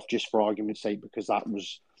kickoff, just for argument's sake, because that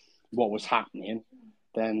was what was happening.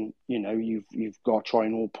 Then, you've got to try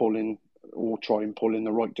and pull in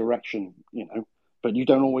the right direction, but you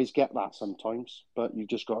don't always get that sometimes, but you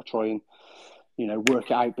just got to try and,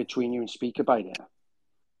 work it out between you and speak about it.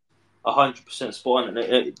 100% spot on.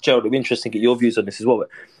 Gerald, it'd be interesting to get your views on this as well. But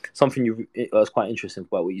something was quite interesting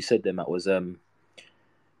about what you said there, Matt, was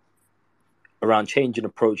around changing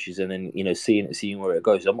approaches and then seeing where it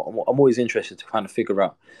goes. I'm always interested to kind of figure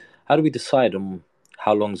out how do we decide on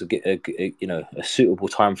how long's a suitable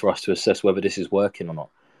time for us to assess whether this is working or not.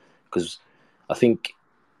 Because I think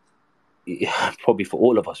probably for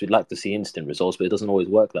all of us, we'd like to see instant results, but it doesn't always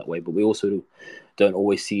work that way. But we also don't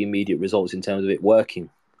always see immediate results in terms of it working.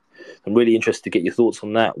 I'm really interested to get your thoughts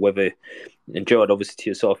on that, and Gerard, obviously to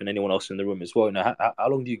yourself and anyone else in the room as well. How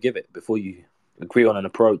long do you give it before you agree on an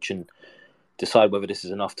approach and decide whether this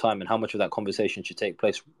is enough time, and how much of that conversation should take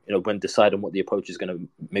place, when deciding what the approach is going to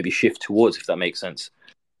maybe shift towards, if that makes sense?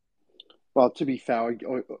 Well, to be fair,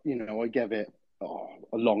 I gave it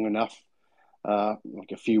long enough,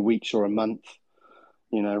 like a few weeks or a month,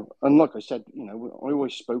 and like I said, I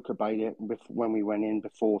always spoke about it when we went in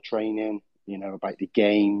before training, about the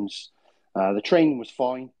games. The training was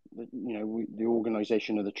fine. The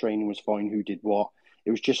organisation of the training was fine. Who did what?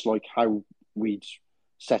 It was just like how we'd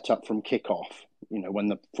set up from kickoff. When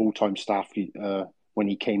the full-time staff, when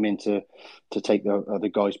he came in to take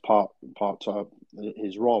the guy's part of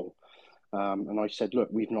his role, and I said, look,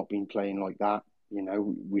 we've not been playing like that.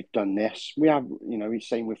 We've done this. We have, he's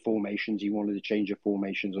saying with formations, he wanted to change the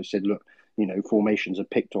formations. I said, look, formations are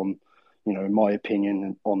picked on, in my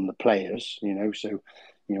opinion, on the players, so,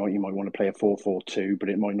 you might want to play a 4-4-2, but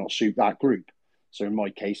it might not suit that group. So in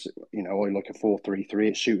my case, I like a 4-3-3.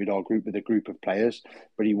 It suited our group with a group of players,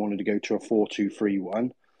 but he wanted to go to a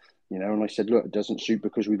 4-2-3-1, and I said, look, it doesn't suit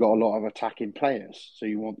because we've got a lot of attacking players. So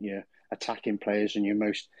you want your attacking players and your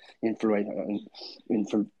most influential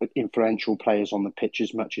players on the pitch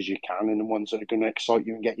as much as you can, and the ones that are going to excite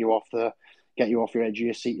you and get you off your edge of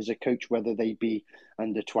your seat as a coach, whether they be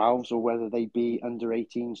under 12s or whether they be under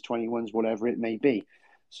 18s, 21s, whatever it may be.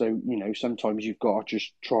 So, sometimes you've got to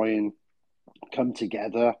just try and come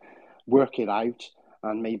together, work it out,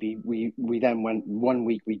 and maybe we then went 1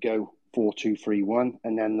 week we go 4-2-3-1,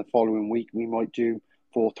 and then the following week we might do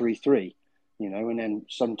 4-3-3, and then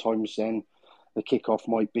sometimes then the kickoff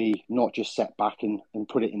might be not just set back and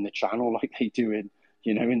put it in the channel like they do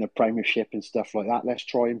in the Premiership and stuff like that. Let's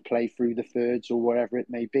try and play through the thirds or wherever it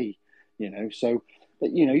may be, So,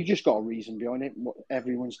 but, you just got a reason behind it.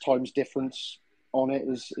 Everyone's time's difference on it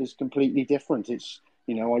is completely different. It's,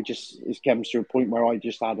 it comes to a point where I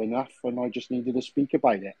just had enough and I just needed to speak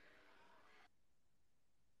about it.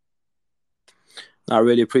 I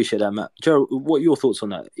really appreciate that, Matt. Joe, what are your thoughts on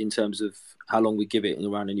that in terms of how long we give it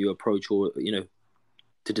around a new approach, or,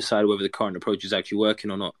 to decide whether the current approach is actually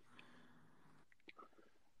working or not?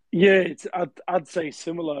 Yeah, I'd say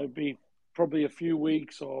similar. It'd be probably a few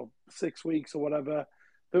weeks or 6 weeks or whatever.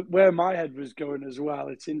 But where my head was going as well,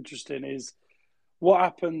 it's interesting, is what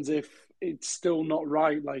happens if it's still not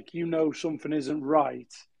right? Like, something isn't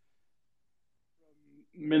right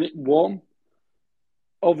from minute one.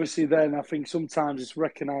 Obviously, then I think sometimes it's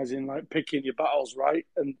recognizing, like, picking your battles, right?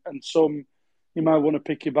 And some you might want to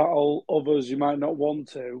pick your battle, others you might not want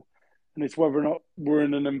to. And it's whether or not we're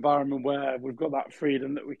in an environment where we've got that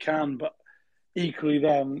freedom that we can. But equally,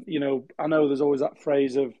 then, I know there's always that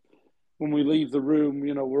phrase of when we leave the room,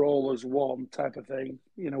 we're all as one type of thing,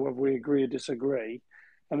 whether we agree or disagree.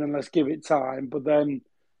 And then let's give it time. But then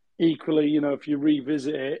equally, if you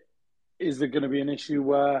revisit it, is there going to be an issue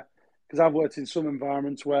where, because I've worked in some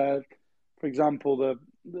environments where, for example, the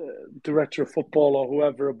director of football or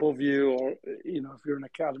whoever above you, or, if you're an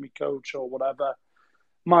academy coach or whatever,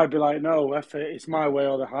 might be like, no, F it, it's my way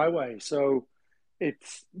or the highway. So it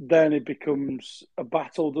becomes a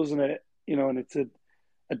battle, doesn't it? And it's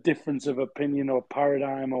a difference of opinion or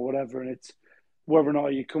paradigm or whatever. And it's whether or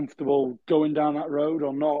not you're comfortable going down that road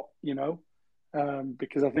or not,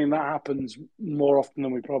 because I think that happens more often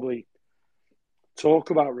than we probably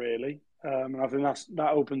talk about, really. And I think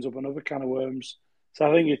that opens up another can of worms. So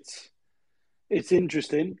I think it's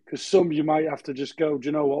interesting, because some you might have to just go, do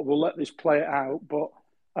you know what, we'll let this play it out, but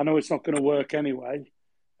I know it's not going to work anyway,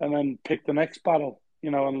 and then pick the next battle,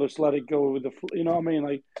 and just let it go with you know what I mean?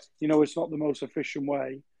 Like, it's not the most efficient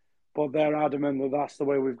way, but they're adamant that that's the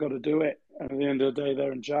way we've got to do it. And at the end of the day,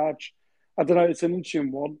 they're in charge. I don't know, it's an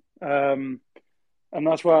interesting one. And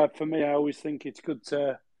that's why, for me, I always think it's good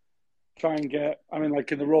to try and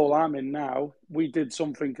like in the role I'm in now, we did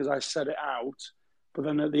something because I set it out, but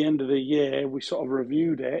then at the end of the year, we sort of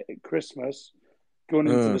reviewed it at Christmas, going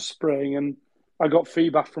into the spring, and I got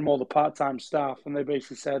feedback from all the part-time staff, and they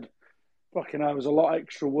basically said, fucking hell, it was a lot of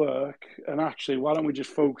extra work, and actually, why don't we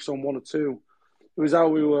just focus on one or two? It was how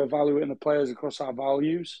we were evaluating the players across our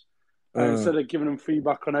values. And instead of giving them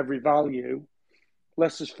feedback on every value,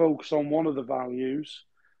 let's just focus on one of the values,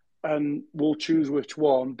 and we'll choose which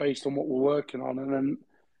one based on what we're working on. And then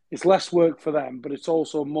it's less work for them, but it's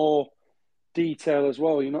also more detail as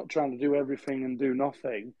well. You're not trying to do everything and do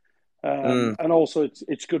nothing. And also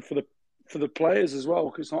it's good for the players as well,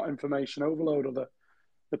 because it's not information overload, or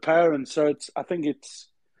the parents. So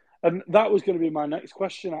and that was going to be my next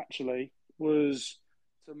question, actually, was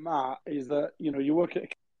to Matt, is that, you work at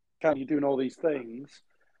account, you're doing all these things.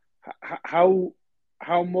 How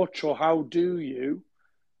much, or how do you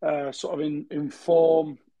sort of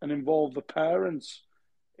inform and involve the parents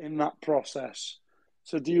in that process?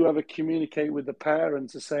 So do you ever communicate with the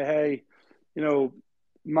parents to say, hey,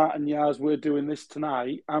 Matt and Yaz, we're doing this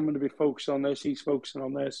tonight. I'm going to be focused on this. He's focusing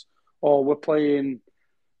on this. Or we're playing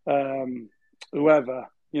whoever,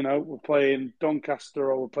 we're playing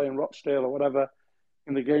Doncaster or we're playing Rochdale or whatever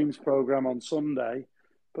in the games program on Sunday.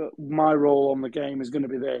 But my role on the game is going to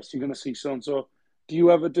be this. You're going to see so-and-so. Do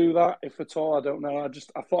you ever do that, if at all? I don't know.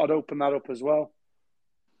 I thought I'd open that up as well.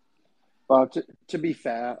 Well, to be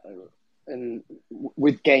fair, and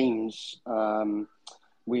with games,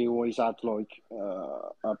 we always had like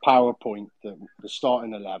a PowerPoint, the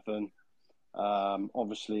starting 11.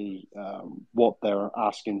 Obviously, what they're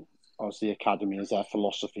asking as the academy is their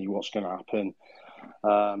philosophy, what's going to happen.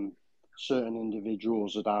 Certain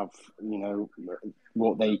individuals would have,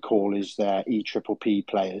 what they call is their EPPP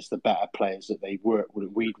players, the better players that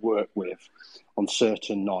we'd work with on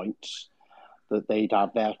certain nights, that they'd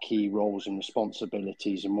have their key roles and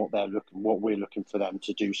responsibilities and what we're looking for them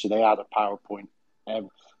to do. So they had a PowerPoint.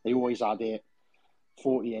 They always had it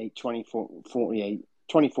 24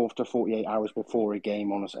 to 48 hours before a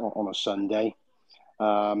game on a Sunday.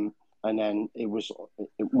 And then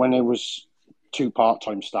when it was two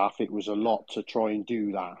part-time staff, it was a lot to try and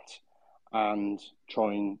do that and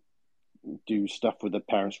try and do stuff with the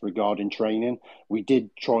parents regarding training. We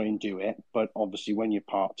did try and do it, but obviously when you're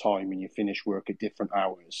part-time and you finish work at different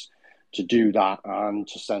hours, to do that and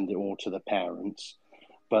to send it all to the parents.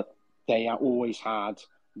 But they always had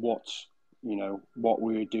what we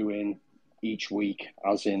were doing each week,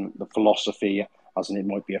 as in the philosophy, as in it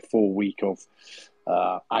might be a full week of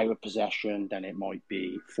out of possession, then it might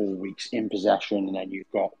be 4 weeks in possession, and then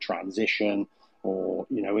you've got transition, or,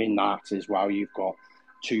 you know, in that as well, you've got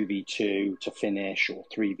 2v2 to finish or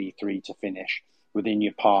 3v3 to finish within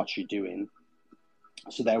your parts you're doing.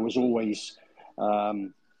 So there was always,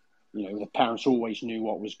 you know, the parents always knew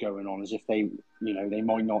what was going on, as if they, you know, they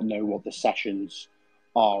might not know what the sessions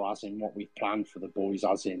are, as in what we've planned for the boys,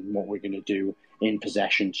 as in what we're going to do in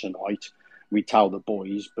possession tonight. We tell the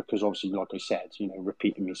boys, because obviously, like I said, you know,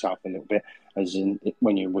 repeating myself a little bit, as in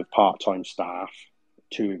when you're with part-time staff,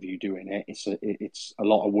 2 of you doing it, it's a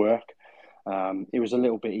lot of work. It was a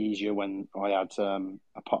little bit easier when I had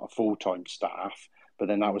a full-time staff, but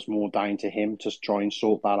then that was more down to him to try and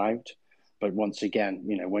sort that out. But once again,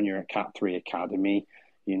 you know, when you're at Cat 3 Academy,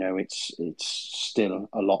 you know, it's still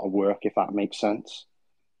a lot of work, if that makes sense.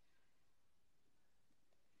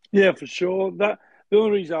 Yeah, for sure. That the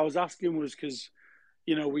only reason I was asking was because,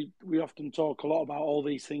 you know, we often talk a lot about all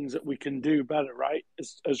these things that we can do better, right,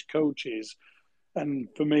 as coaches. And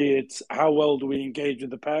for me, it's how well do we engage with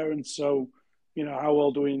the parents? So, you know, how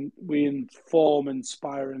well do we inform,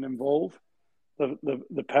 inspire, and involve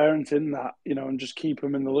the parent in that, you know, and just keep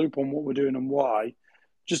them in the loop on what we're doing and why,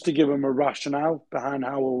 just to give them a rationale behind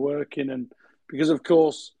how we're working. And because, of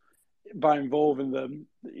course, by involving them,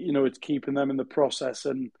 you know, it's keeping them in the process,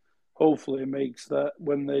 and hopefully it makes that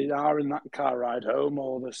when they are in that car ride home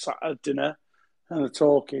or they're sat at dinner and they're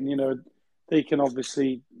talking, you know, they can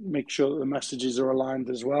obviously make sure that the messages are aligned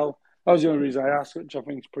as well. That was the only reason I asked, which I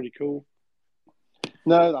think is pretty cool.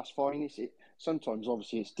 No, that's fine. Sometimes,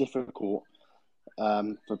 obviously, it's difficult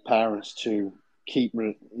for parents to keep,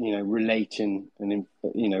 you know, relating and,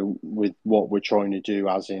 you know, with what we're trying to do,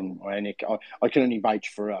 as in, I can only vouch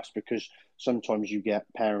for us, because sometimes you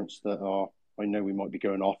get parents that are, I know we might be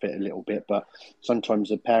going off it a little bit, but sometimes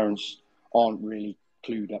the parents aren't really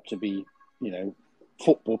clued up to be, you know,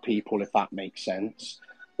 football people, if that makes sense,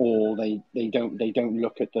 or they don't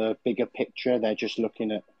look at the bigger picture. They're just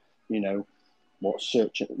looking at, you know, what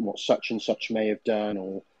such and such may have done,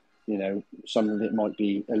 or, you know, some of it might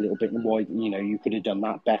be a little bit wide. You know, you could have done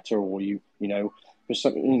that better, or you know,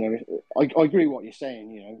 some, you know, I agree what you're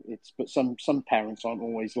saying. You know, but some parents aren't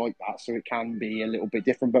always like that, so it can be a little bit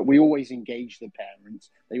different. But we always engage the parents.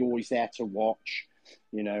 They're always there to watch.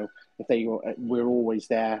 You know, we're always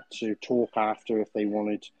there to talk after if they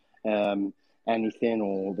wanted anything,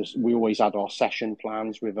 or we always had our session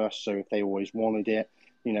plans with us. So if they always wanted it,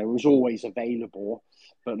 you know, it was always available.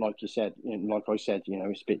 But like you said, like I said, you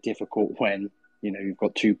know, it's a bit difficult when, you know, you've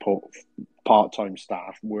got 2 part-time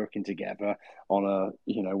staff working together on a,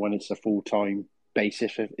 you know, when it's a full-time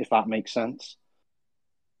basis, if that makes sense.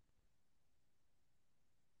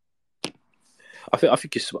 I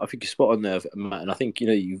think you're spot on there, Matt. And I think, you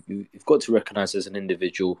know, you've got to recognise as an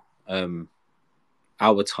individual,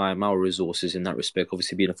 our time, our resources in that respect.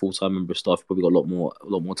 Obviously, being a full-time member of staff, you've probably got a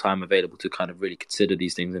lot more time available to kind of really consider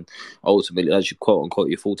these things, and ultimately, as you quote unquote,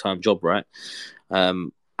 your full-time job, right?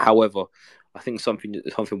 However, I think something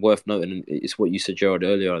worth noting is what you said, Gerard,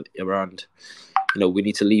 earlier around, you know, we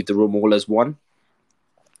need to leave the room all as one,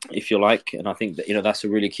 if you like. And I think that, you know, that's a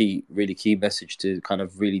really key message to kind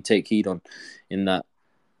of really take heed on, in that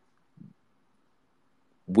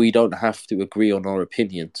we don't have to agree on our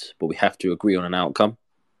opinions, but we have to agree on an outcome.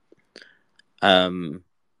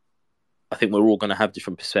 I think we're all going to have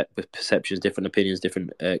different perceptions, different opinions,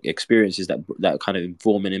 different experiences that kind of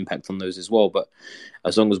inform and impact on those as well. But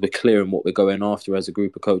as long as we're clear on what we're going after as a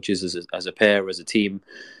group of coaches, as a pair, as a team,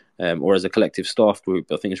 or as a collective staff group,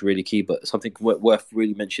 I think it's really key. But something worth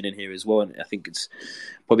really mentioning here as well, and I think it's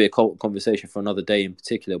probably a conversation for another day in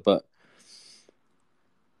particular, but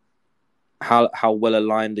how well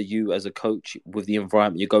aligned are you as a coach with the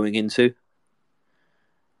environment you're going into?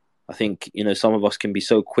 I think, you know, some of us can be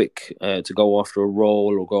so quick to go after a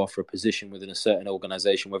role or go after a position within a certain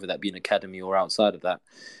organisation, whether that be an academy or outside of that.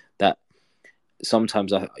 That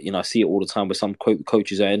sometimes I see it all the time, where some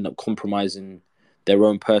coaches end up compromising their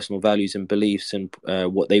own personal values and beliefs and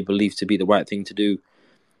what they believe to be the right thing to do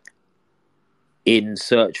in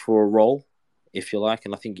search for a role, if you like.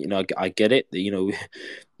 And I think, you know, I get it.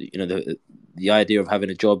 The idea of having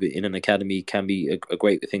a job in an academy can be a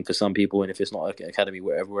great thing for some people, and if it's not an academy,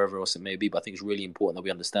 wherever else it may be. But I think it's really important that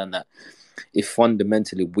we understand that if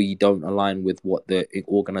fundamentally we don't align with what the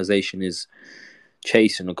organisation is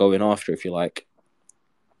chasing or going after, if you like,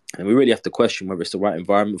 and we really have to question whether it's the right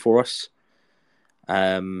environment for us.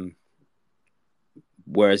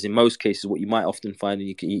 Whereas in most cases, what you might often find,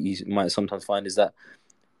 and you might sometimes find, is that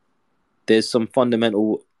there's some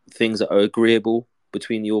fundamental things that are agreeable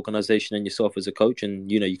between the organisation and yourself as a coach, and,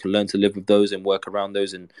 you know, you can learn to live with those and work around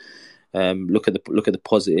those, and look at the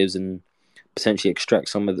positives and potentially extract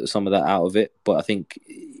some of that out of it. But I think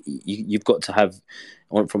you've got to have,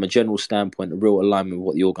 from a general standpoint, a real alignment with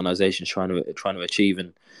what the organisation is trying to achieve,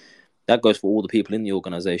 and that goes for all the people in the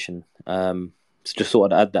organisation. So just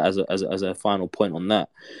thought I'd add that as a final point on that.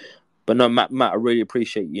 But no, Matt, I really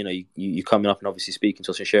appreciate you coming up and obviously speaking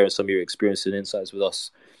to us and sharing some of your experiences and insights with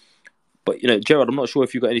us. But Gerard, I'm not sure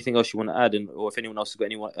if you've got anything else you want to add, or if anyone else has got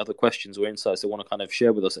any other questions or insights they want to kind of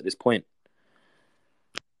share with us at this point.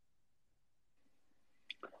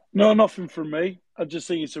 No, nothing from me. I just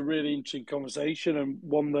think it's a really interesting conversation, and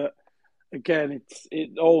one that, again,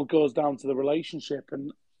 it all goes down to the relationship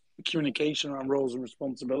and communication around roles and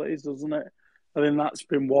responsibilities, doesn't it? I think that's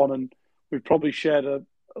been one, and we've probably shared a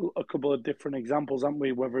couple of different examples, haven't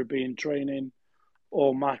we? Whether it be in training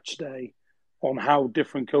or match day, on how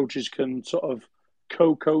different coaches can sort of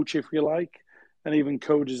co-coach, if you like, and even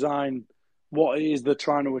co-design what it is they're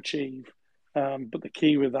trying to achieve. But the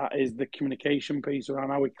key with that is the communication piece around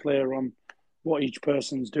how we're clear on what each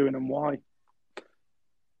person's doing and why.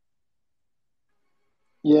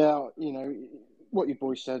 Yeah, what your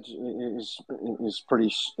boy said is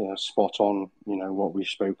pretty spot on. What we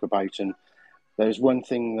spoke about, and there's one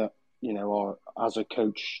thing that as a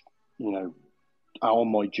coach,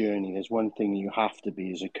 on my journey, there's one thing you have to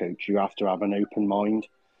be as a coach. You have to have an open mind.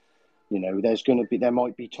 There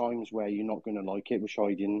might be times where you're not going to like it, which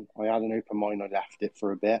I didn't. I had an open mind. I left it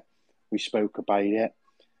for a bit. We spoke about it.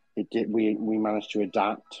 We managed to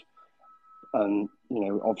adapt. And,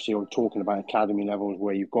 obviously I'm talking about academy levels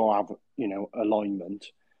where you've got to have, alignment.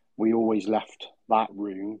 We always left that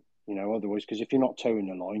room, otherwise, because if you're not towing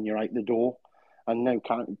the line, you're out the door. And no,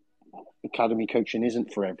 academy coaching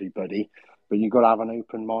isn't for everybody, but you've got to have an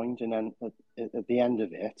open mind. And then at the end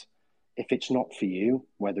of it, if it's not for you,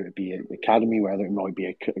 whether it be an academy, whether it might be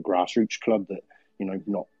a grassroots club that,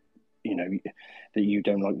 that you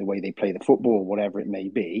don't like the way they play the football or whatever it may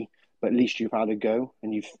be, but at least you've had a go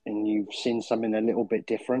and you've seen something a little bit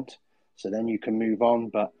different. So then you can move on.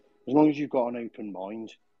 But as long as you've got an open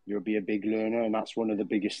mind, you'll be a big learner. And that's one of the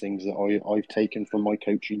biggest things that I've taken from my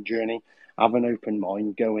coaching journey. Have an open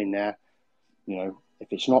mind, go in there. If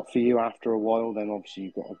it's not for you after a while, then obviously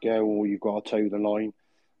you've got to go or you've got to toe the line.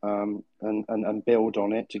 And build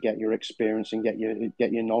on it to get your experience and get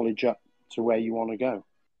your knowledge up to where you want to go.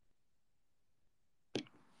 I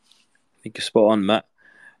think you're spot on, Matt.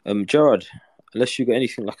 Gerard, unless you got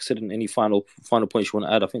anything, like I said, any final points you want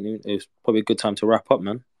to add, I think it's probably a good time to wrap up,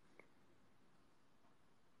 man.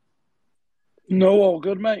 No, all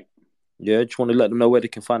good, mate. Yeah, just want to let them know where they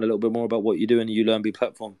can find a little bit more about what you do in the ULearnB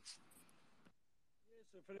platform.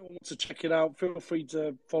 So if anyone wants to check it out, feel free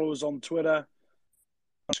to follow us on Twitter.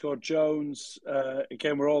 Jones.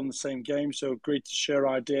 Again, we're all in the same game, so great to share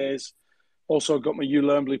ideas. Also got my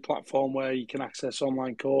ULearnB platform where you can access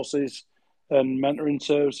online courses and mentoring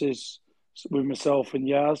services with myself and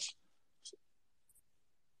Yaz.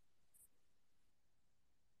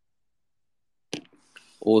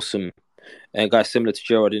 Awesome. And guys, similar to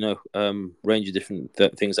Gerard, range of different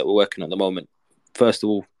things that we're working on at the moment. First of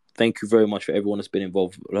all, thank you very much for everyone that's been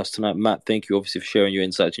involved with us tonight. Matt, thank you obviously for sharing your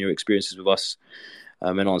insights and your experiences with us.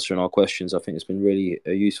 And answering our questions. I think it's been really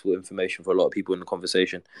useful information for a lot of people in the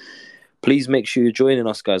conversation. Please make sure you're joining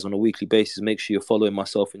us, guys, on a weekly basis. Make sure you're following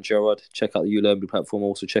myself and Gerard. Check out the ULearnB platform.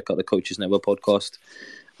 Also, check out the Coaches Network podcast.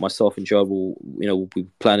 Myself and Gerard will be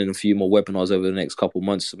planning a few more webinars over the next couple of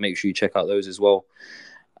months. So make sure you check out those as well.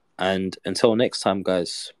 And until next time,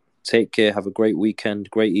 guys, take care. Have a great weekend,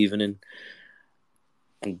 great evening,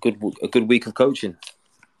 and a good week of coaching.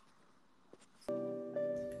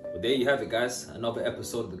 There you have it, guys. Another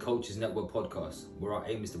episode of the Coaches Network podcast, where our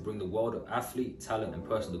aim is to bring the world of athlete, talent, and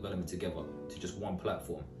personal development together to just one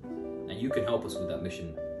platform. And you can help us with that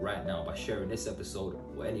mission right now by sharing this episode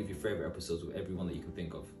or any of your favorite episodes with everyone that you can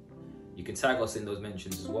think of. You can tag us in those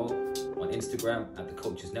mentions as well on Instagram at the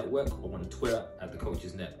Coaches Network or on Twitter at the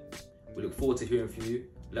Coaches Net. We look forward to hearing from you.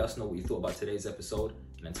 Let us know what you thought about today's episode.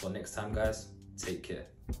 And until next time, guys, take care.